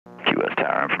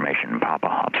information, Papa,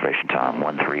 observation time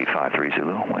 1353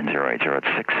 Zulu, wind 080 at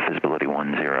 6, visibility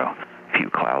 10, few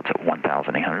clouds at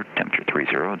 1,800, temperature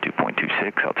 30, dew point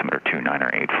 26, altimeter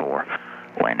 2984,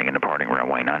 landing and departing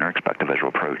runway 9, expect a visual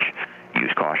approach,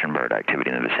 use caution, bird activity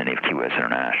in the vicinity of QS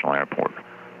International Airport.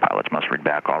 Pilots must read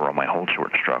back all runway hold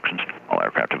short instructions. All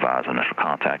aircraft advise initial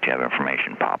contact. You have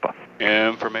information, Papa.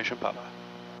 Information, Papa.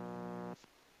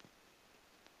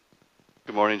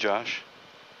 Good morning, Josh.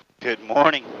 Good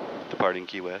morning. Departing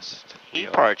Key West.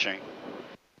 Departing.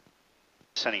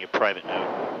 Sending a private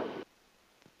note.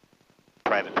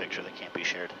 Private picture that can't be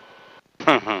shared.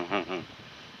 You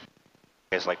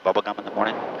guys like bubblegum in the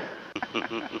morning?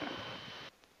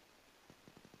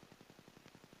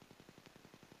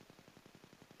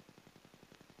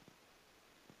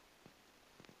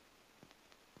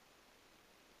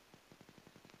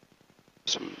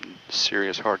 Some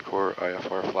serious hardcore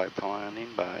IFR flight planning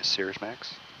by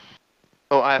CirrusMax.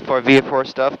 Oh, IFR, VFR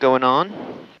stuff going on.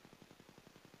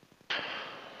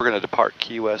 We're going to depart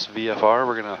Key West VFR.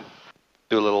 We're going to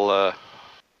do a little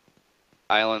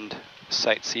island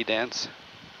sightsee dance.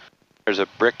 There's a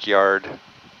brickyard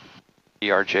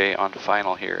ERJ on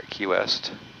final here at Key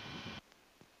West.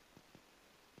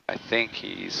 I think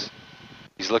he's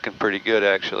looking pretty good,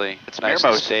 actually. It's nice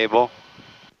and stable.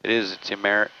 It is. It's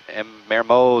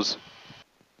Mermoz.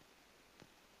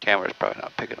 Camera's probably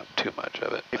not picking up too much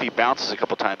of it. If he bounces a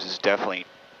couple times, it's definitely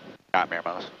not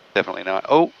Mermoz. Definitely not.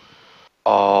 Oh,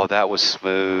 oh, that was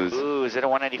smooth. Ooh, is it a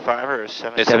 195 or a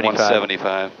 75? It's a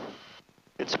 175.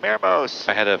 It's Mermoz.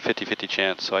 I had a 50-50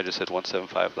 chance, so I just said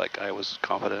 175 like I was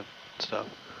confident and stuff.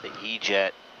 The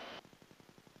E-Jet.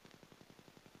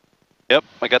 Yep,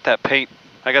 I got that paint.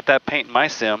 I got that paint in my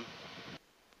sim.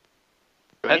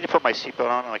 Do I need to put my seatbelt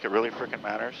on like it really freaking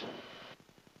matters?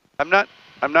 I'm not,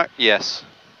 yes.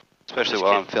 Especially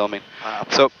while I'm filming.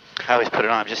 So I always put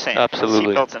it on, I'm just saying.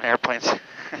 Absolutely. Seatbelts and airplanes,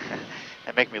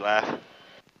 that make me laugh.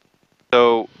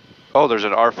 So, oh, there's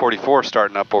an R44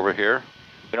 starting up over here.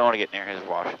 We don't want to get near his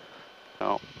wash.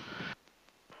 No.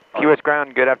 QS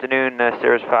ground, good afternoon,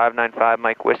 Cirrus 595,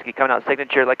 Mike Whiskey, coming out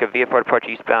signature like a VFR departure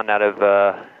eastbound out of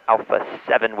Alpha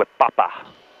 7 with Papa.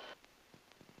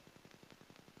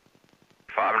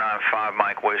 595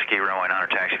 Mike Whiskey, runway 9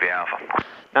 taxi via Alpha.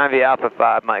 9 via Alpha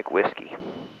 5 Mike Whiskey.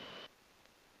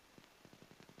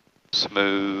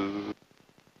 Smooth.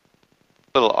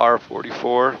 Little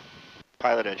R44.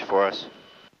 Pilot edge for us.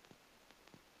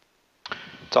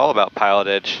 It's all about pilot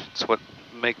edge. It's what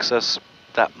makes us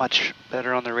that much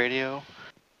better on the radio.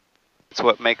 It's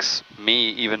what makes me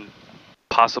even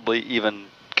possibly even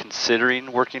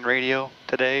considering working radio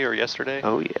today or yesterday.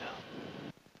 Oh yeah.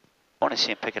 I want to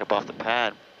see him pick it up off the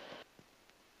pad.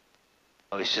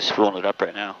 Oh, he's just spooling it up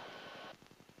right now.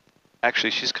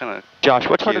 Actually, she's kind of Josh,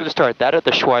 what's harder to start, that or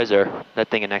the Schweizer, that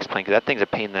thing in X-Plane? Because that thing's a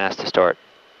pain in the ass to start.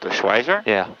 The Schweizer?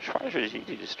 Yeah. Schweizer is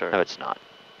easy to start. No, it's not.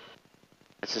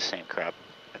 It's the same crap.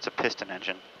 It's a piston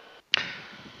engine. You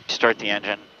start the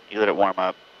engine, you let it warm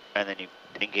up, and then you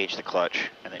engage the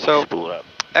clutch, and then you spool it up.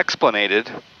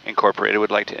 Explanated Incorporated would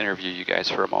like to interview you guys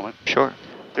for a moment. Sure.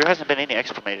 There hasn't been any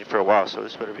explanated for a while, so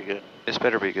this better be good. This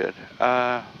better be good.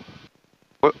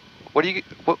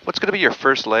 What's going to be your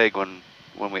first leg when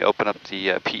we open up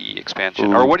the PE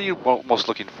expansion? Ooh. Or what are you most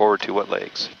looking forward to? What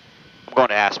legs? I'm going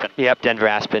to Aspen. Yep, Denver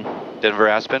Aspen. Denver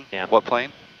Aspen? Yeah. What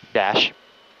plane? Dash.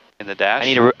 In the Dash?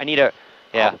 I need a.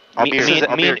 Yeah.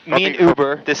 Me and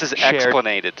Uber. This is shared.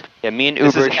 explanated. Yeah, me and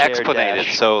Uber. This is explanated.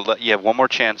 Dash. So you have one more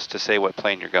chance to say what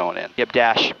plane you're going in. Yep,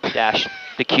 Dash.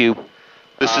 The Q.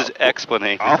 This is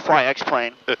explanated. I'll fly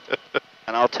X-Plane,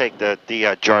 and I'll take the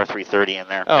JAR 330 in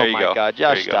there. Oh there you my go. God,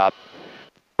 Josh, stop.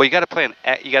 Well, you got to play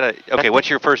okay, what's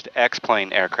your first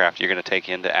X-Plane aircraft you're going to take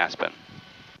into Aspen?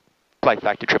 Flight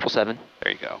Factor 777.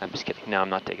 There you go. I'm just kidding. No, I'm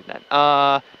not taking that.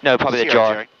 No, probably the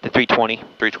JAR, the 320.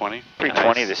 320?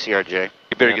 320, Nice. the CRJ.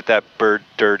 You better get that bird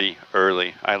dirty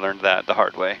early. I learned that the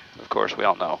hard way. Of course, we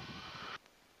all know.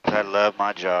 I love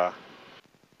my JAR.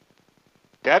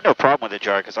 I have no problem with the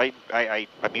JAR because I'm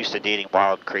used to dating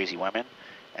wild, crazy women,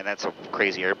 and that's a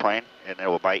crazy airplane, and it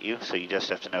will bite you, so you just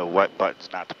have to know what buttons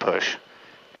not to push.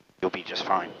 You'll be just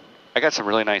fine. I got some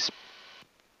really nice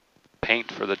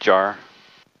paint for the JAR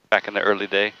back in the early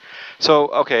day. So,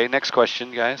 okay, next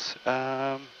question, guys.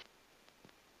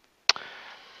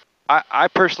 I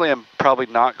personally am probably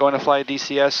not going to fly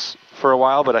DCS for a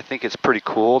while, but I think it's pretty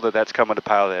cool that that's coming to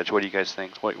Pilot Edge. What do you guys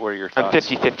think? What are your thoughts?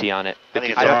 I'm 50-50 on it. I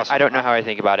think it's awesome. I don't know how I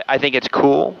think about it. I think it's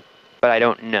cool, but I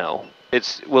don't know.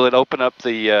 Will it open up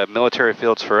the military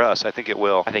fields for us? I think it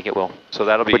will. I think it will. So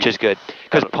that'll be... Which is good.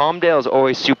 Because Palmdale is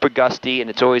always super gusty, and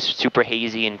it's always super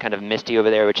hazy and kind of misty over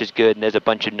there, which is good. And there's a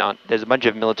bunch of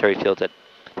military fields that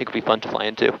I think would be fun to fly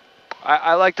into.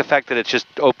 I like the fact that it's just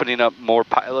opening up more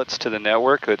pilots to the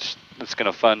network. It's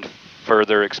going to fund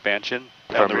further expansion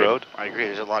down the road. I agree.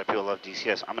 There's a lot of people who love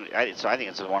DCS. I think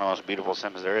it's one of the most beautiful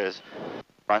sims there is.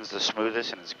 Runs the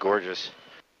smoothest and it's gorgeous.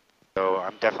 So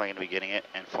I'm definitely going to be getting it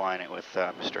and flying it with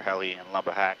Mr. Helly and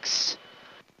Lumbahacks.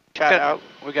 Chat out.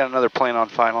 We got another plane on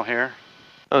final here.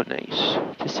 Oh, nice.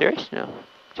 Is it Cirrus? No,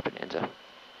 it's Bonanza. All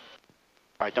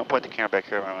right, don't put the camera back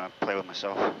here. I'm going to play with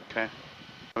myself. Okay.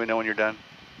 Let me know when you're done.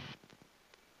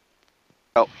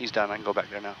 Oh, he's done. I can go back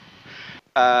there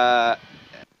now.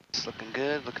 It's looking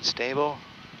good, looking stable.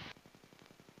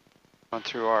 Going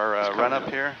through our run up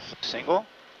here. Single?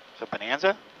 Is it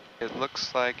Bonanza? It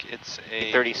looks like it's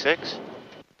a 36.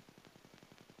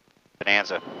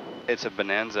 Bonanza. It's a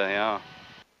Bonanza, yeah.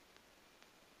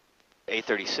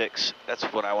 A36. That's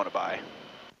what I want to buy.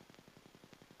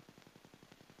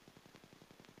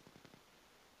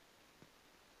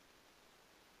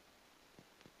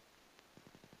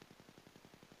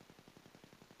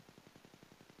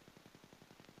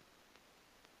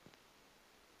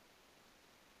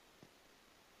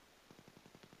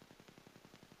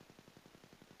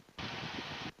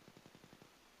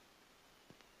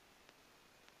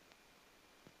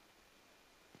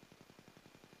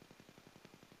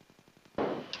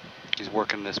 He's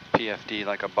working this PFD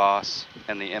like a boss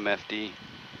and the MFD.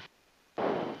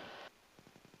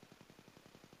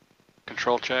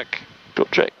 Control check. Control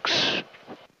checks.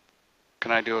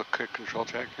 Can I do a quick control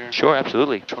check here? Sure,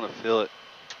 absolutely. Just want to feel it.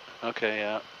 Okay,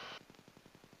 yeah.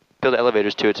 Feel the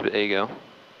elevators too. There you go.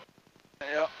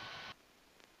 Yeah.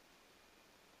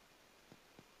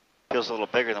 Feels a little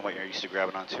bigger than what you're used to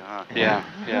grabbing onto, huh? Yeah,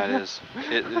 yeah, it is.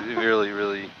 It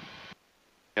really,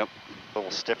 yep. A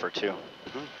little stiffer too.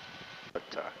 Mm-hmm. But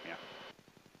yeah,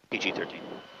 PG-13.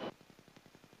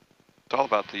 It's all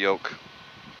about the yoke.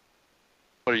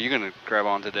 What are you gonna grab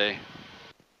on today? I'm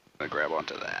gonna grab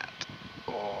onto that.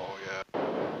 Oh yeah.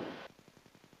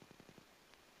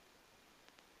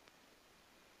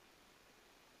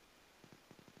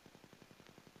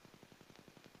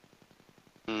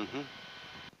 Mm-hmm.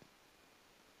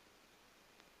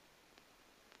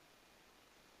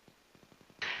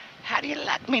 How do you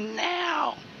like me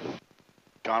now?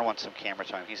 John wants some camera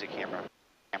time. He's a camera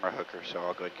hooker, so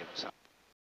I'll go ahead and give him some.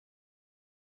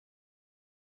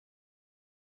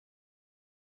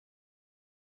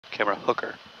 Camera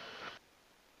hooker.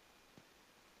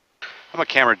 I'm a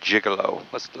camera gigolo.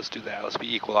 Let's do that. Let's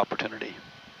be equal opportunity.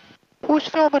 Who's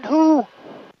filming who?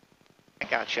 I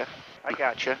gotcha.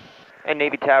 And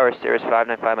Navy Tower, Cirrus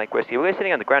 595 Mike Whiskey. We're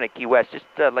sitting on the ground at Key West, just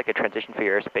like a transition for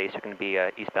your airspace. We're going to be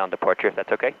eastbound departure, if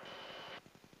that's okay.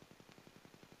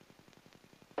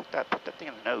 Put that thing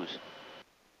in the nose.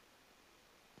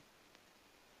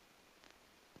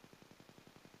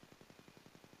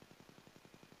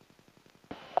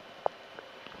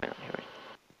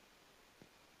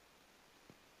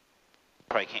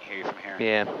 Probably can't hear you from here.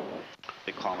 Yeah.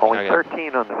 Big calm. Only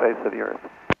 13 on the face of the Earth.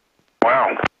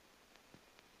 Wow.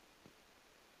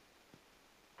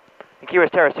 Key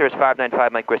West Tower, Cirrus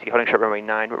 595 Mike Whiskey, holding short runway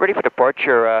 9. We're ready for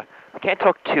departure. We can't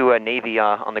talk to Navy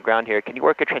on the ground here. Can you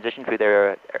work a transition through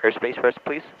their airspace for us,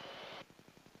 please?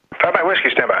 5 Mike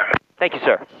Whiskey, stand by. Thank you,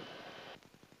 sir.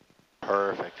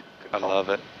 Perfect. I love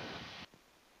it.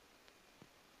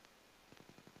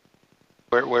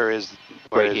 Where is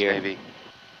Right here. Navy?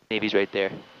 Navy's right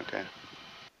there. Okay.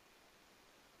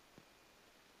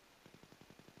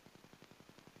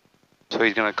 So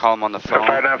he's going to call him on the phone.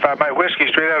 595 Mike Whiskey,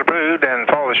 straight out approved, and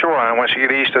follow the shoreline once you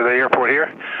get east of the airport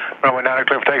here. Runway 9,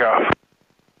 clear for takeoff.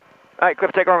 All right, clear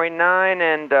for takeoff, runway 9,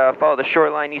 and follow the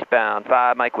shoreline eastbound.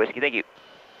 5 Mike Whiskey, thank you.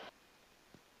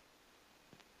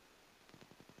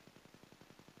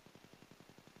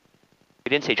 He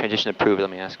didn't say transition approved, let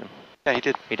me ask him. Yeah, he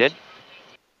did. He did?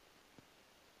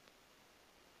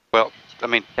 Well, I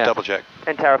mean, Yeah. double check.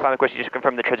 And Tower 5 Mike Whiskey, just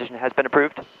confirm the transition has been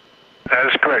approved? That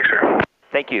is correct, sir.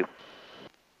 Thank you.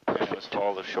 It was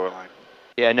follow the shoreline.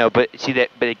 Yeah, no, but see that,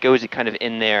 but it goes kind of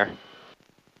in there.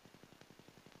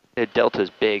 The delta's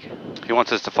big. He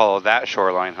wants us to follow that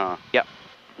shoreline, huh? Yep.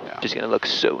 Yeah. Just gonna look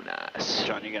so nice.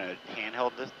 John, you gonna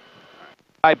handheld this?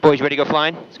 All right, boys, ready to go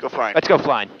flying? Let's go flying. Let's go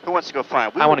flying. Who wants to go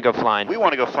flying? I want to go flying. We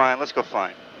want to go flying. Let's go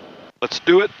flying. Let's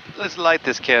do it. Let's light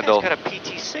this candle. He's got a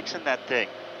PT-6 in that thing.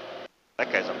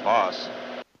 That guy's a boss.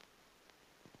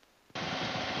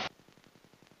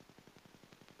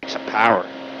 Make some power.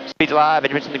 Speed's alive,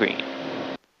 engine's in the green.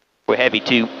 We're heavy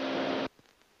too.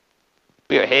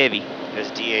 We are heavy.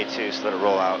 There's DA2, so let it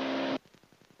roll out.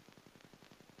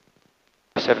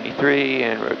 73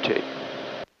 and rotate.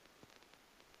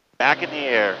 Back in the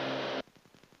air.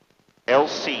 I'll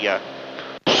see ya.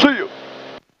 See you.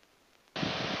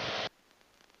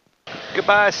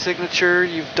 Goodbye, Signature.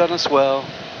 You've done us well.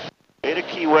 Way to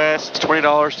Key West. It's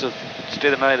 $20 to stay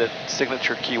the night at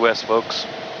Signature Key West, folks.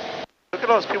 Look at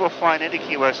all those people flying into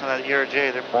Key West on that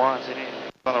ERJ. They're morons. They're going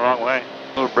the wrong way.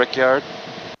 Little brickyard.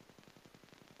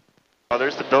 Oh,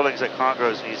 there's the buildings that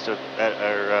Congro's needs to.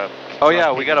 Oh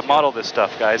yeah, we got to model this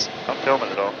stuff, guys. I'm filming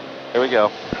it all. Here we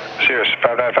go. Cirrus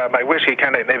 595 Mike Whiskey,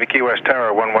 contact Navy Key West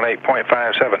Tower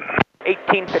 118.57.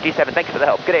 1857, thanks for the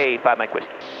help. Good day, 5 Mike Whiskey.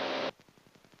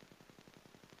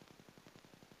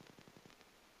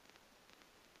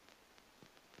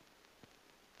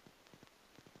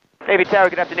 Navy Tower,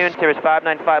 good afternoon. Cirrus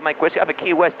 595 Mike Whiskey. I have a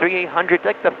Key West 3800. I'd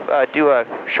like to do a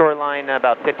shoreline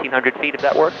about 1,500 feet, if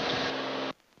that works.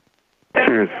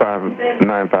 Cirrus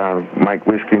 595 Mike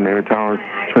Whiskey, Navy Tower.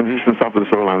 Transition south of the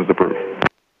shoreline is approved.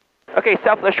 Okay,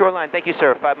 south of the shoreline. Thank you,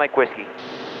 sir. 5 Mike Whiskey.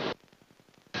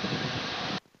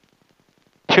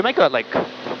 Should we make a, like,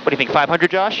 what do you think, 500,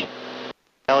 Josh?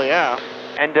 Hell yeah.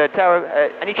 And Tower,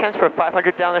 any chance for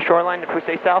 500 down the shoreline if we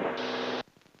stay south?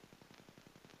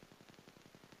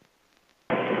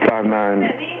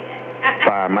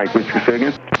 595 Mike Whiskey, say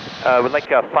again? We'd like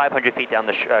 500 feet down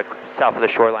the south of the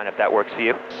shoreline if that works for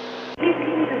you.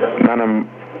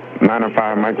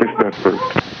 905 Mike Whiskey, that's approved.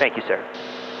 Thank you, sir.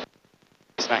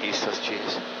 It's not useless,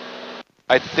 jeez.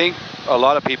 I think a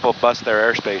lot of people bust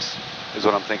their airspace, is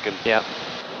what I'm thinking. Yeah.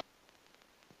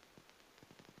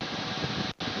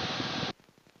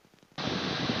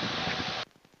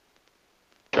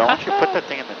 John, why don't you put that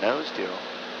thing in the nose, dude?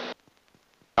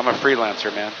 I'm a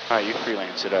freelancer, man. Alright, you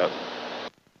freelance it up.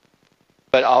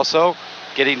 But also,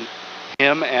 getting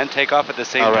him and takeoff at the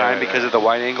same time because of the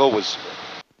wide angle was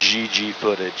GG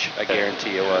footage. I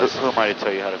guarantee it was. Who am I to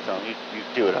tell you how to film? You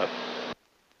do it up.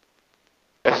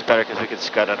 That's better because we can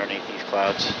scud underneath these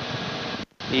clouds.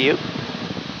 Yep.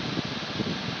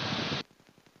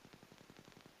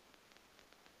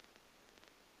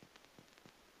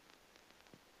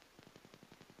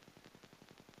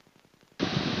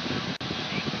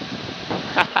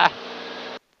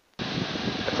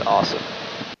 That's awesome.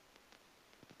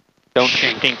 Don't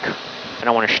stink. I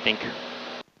don't want to stink.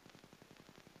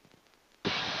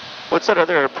 What's that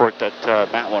other airport that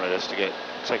Matt wanted us to get?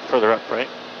 It's like further up, right?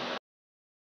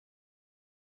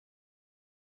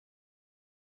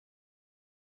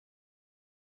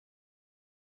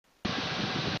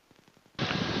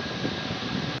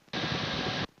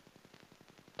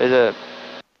 There's a...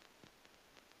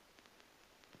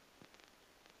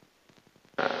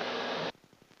 Look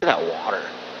at that water.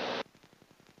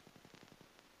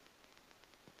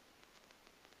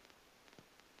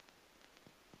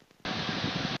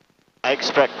 I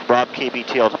expect Rob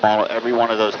KBTL to model every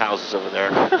one of those houses over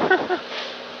there.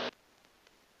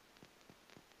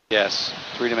 Yes,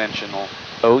 three-dimensional.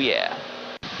 Oh yeah.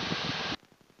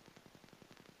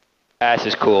 This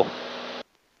is cool.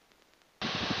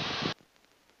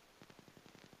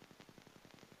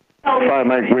 Five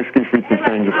Mike Whiskey, frequency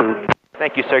change approved.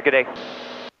 Thank you, sir. Good day.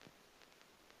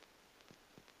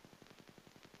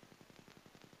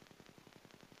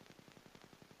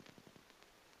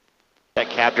 That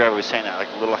cab driver was saying that, like,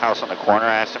 little house on the corner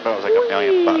I asked him about was like $1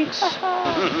 million.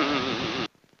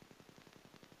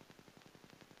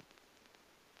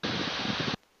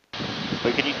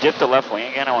 Wait, can you dip the left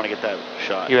wing again? I want to get that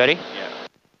shot. You ready? Yeah.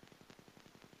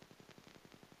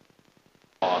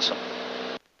 Awesome.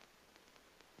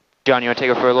 John, you want to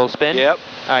take it for a little spin? Yep.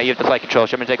 Alright, you have the flight control.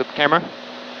 Should I take a camera?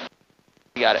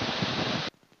 You got it.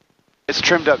 It's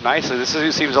trimmed up nicely. This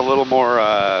seems a little more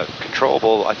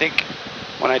controllable. I think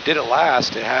when I did it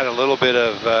last, it had a little bit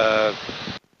of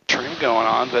trim going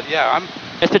on, but yeah,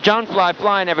 It's the JonFly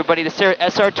flying, everybody. The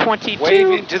SR-22.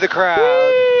 waving to the crowd.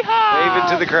 Wee-haw! Waving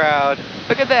to the crowd.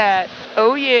 Look at that.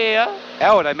 Oh, yeah.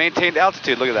 Oh, and I maintained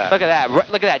altitude. Look at that. Look at that.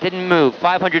 Look at that. Didn't move.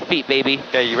 500 feet, baby.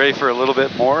 Okay, you ready for a little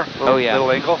bit more? Oh, yeah.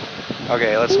 Little ankle?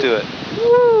 Okay, let's do it.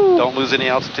 Woo! Don't lose any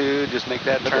altitude. Just make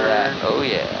that Look turn. at that. Oh,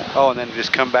 yeah. Oh, and then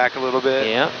just come back a little bit.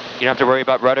 Yeah. You don't have to worry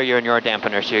about rudder. You're in your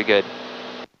dampener, so you're good.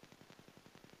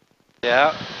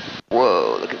 Yeah.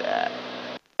 Whoa, look at that.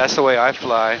 That's the way I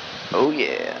fly. Oh,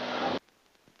 yeah.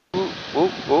 Ooh, ooh,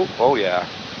 ooh. Oh, yeah.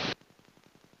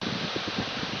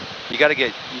 You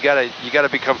gotta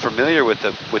become familiar with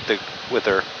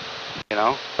her, you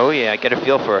know? Oh, yeah. Get a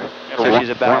feel for her. So she's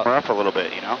about... warm her up a little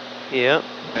bit, you know? Yeah.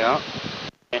 Yeah.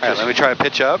 And All right, just- let me try to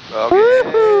pitch up. Okay.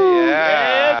 Woohoo!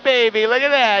 Yeah. Yeah, baby. Look at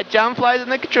that. John flies in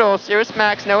the control.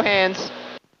 CirrusMax, no hands.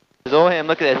 There's all him.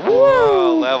 Look at this.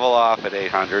 Whoa, Woo! level off at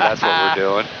 800. That's what we're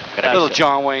doing. A little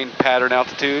John Wayne pattern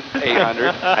altitude, 800.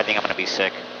 I think I'm going to be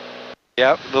sick.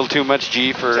 Yep, a little too much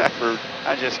G for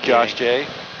I'm just Josh kidding.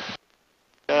 J.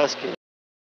 Just kidding.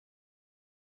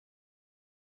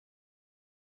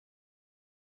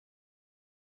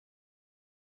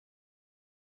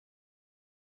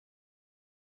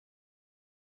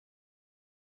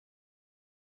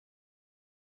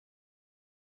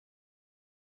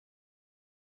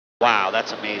 Wow,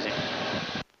 that's amazing.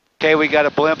 Okay, we got a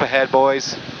blimp ahead,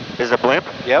 boys. Is it a blimp?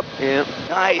 Yep. Yep.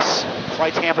 Nice. Fly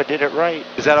Tampa did it right.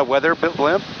 Is that a weather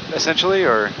blimp, essentially,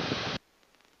 or?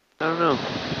 I don't know.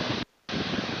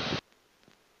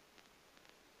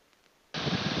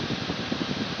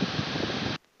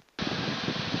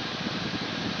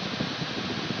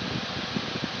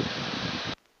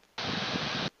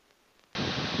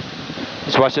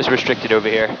 Just watch this restricted over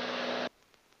here.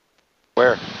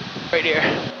 Where? Right here.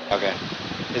 Okay.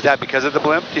 Is that because of the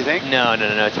blimp, do you think? No,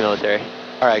 it's military.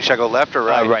 All right, should I go left or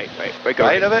right? Right. Go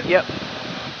Right of it? Yep.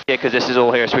 Yeah, because this is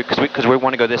all here, so because we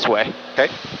want to go this way. Okay.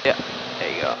 Yeah.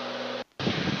 There you go.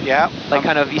 Yeah. Like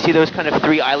kind of, you see those kind of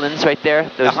 3 islands right there?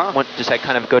 Those Uh-huh. just like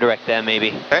kind of go direct there,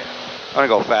 maybe. Okay. I'm gonna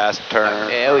go fast, turn.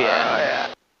 Oh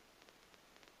yeah.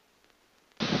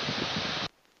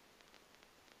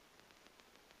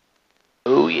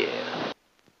 Oh yeah.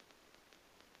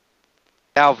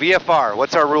 Now VFR,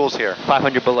 what's our rules here?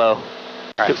 500 below. All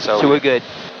right, So we're good.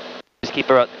 Just keep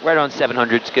her up, right around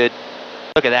 700's good.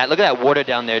 Look at that. Look at that water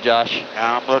down there, Josh.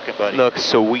 Yeah, I'm looking, buddy. Looks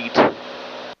sweet.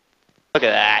 Look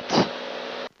at that.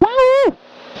 Woo!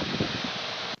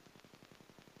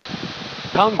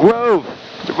 Town Grove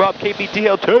to Rob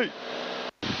KPTLT.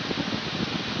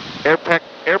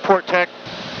 Airport tech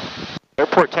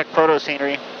photo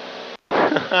scenery.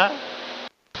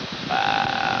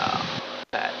 Wow.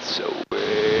 That's so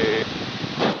weird.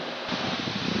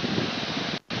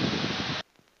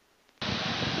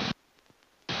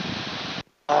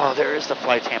 Oh, there is the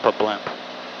Fly Tampa blimp.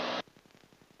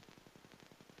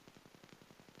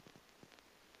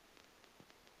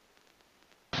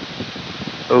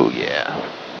 Oh yeah.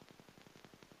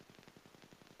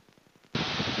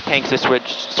 Tanks to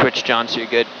switch, John, so you're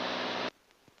good.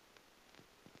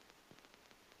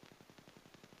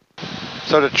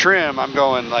 So to trim, I'm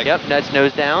going like. Yep, that's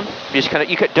nose down. Just kind of,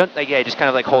 you could don't like, yeah, just kind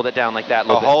of like hold it down like that a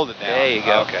little bit. hold it down. There you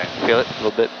go. Okay. Feel it a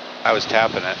little bit. I was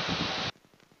tapping it.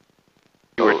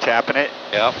 You were tapping it?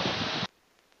 Yep.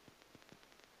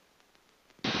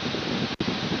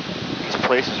 These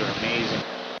places are amazing.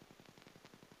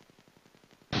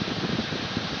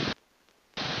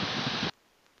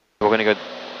 We're gonna go.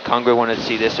 Congo wanted to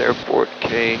see this airport.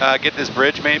 Okay. Get this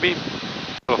bridge maybe. A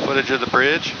little footage of the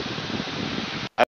bridge.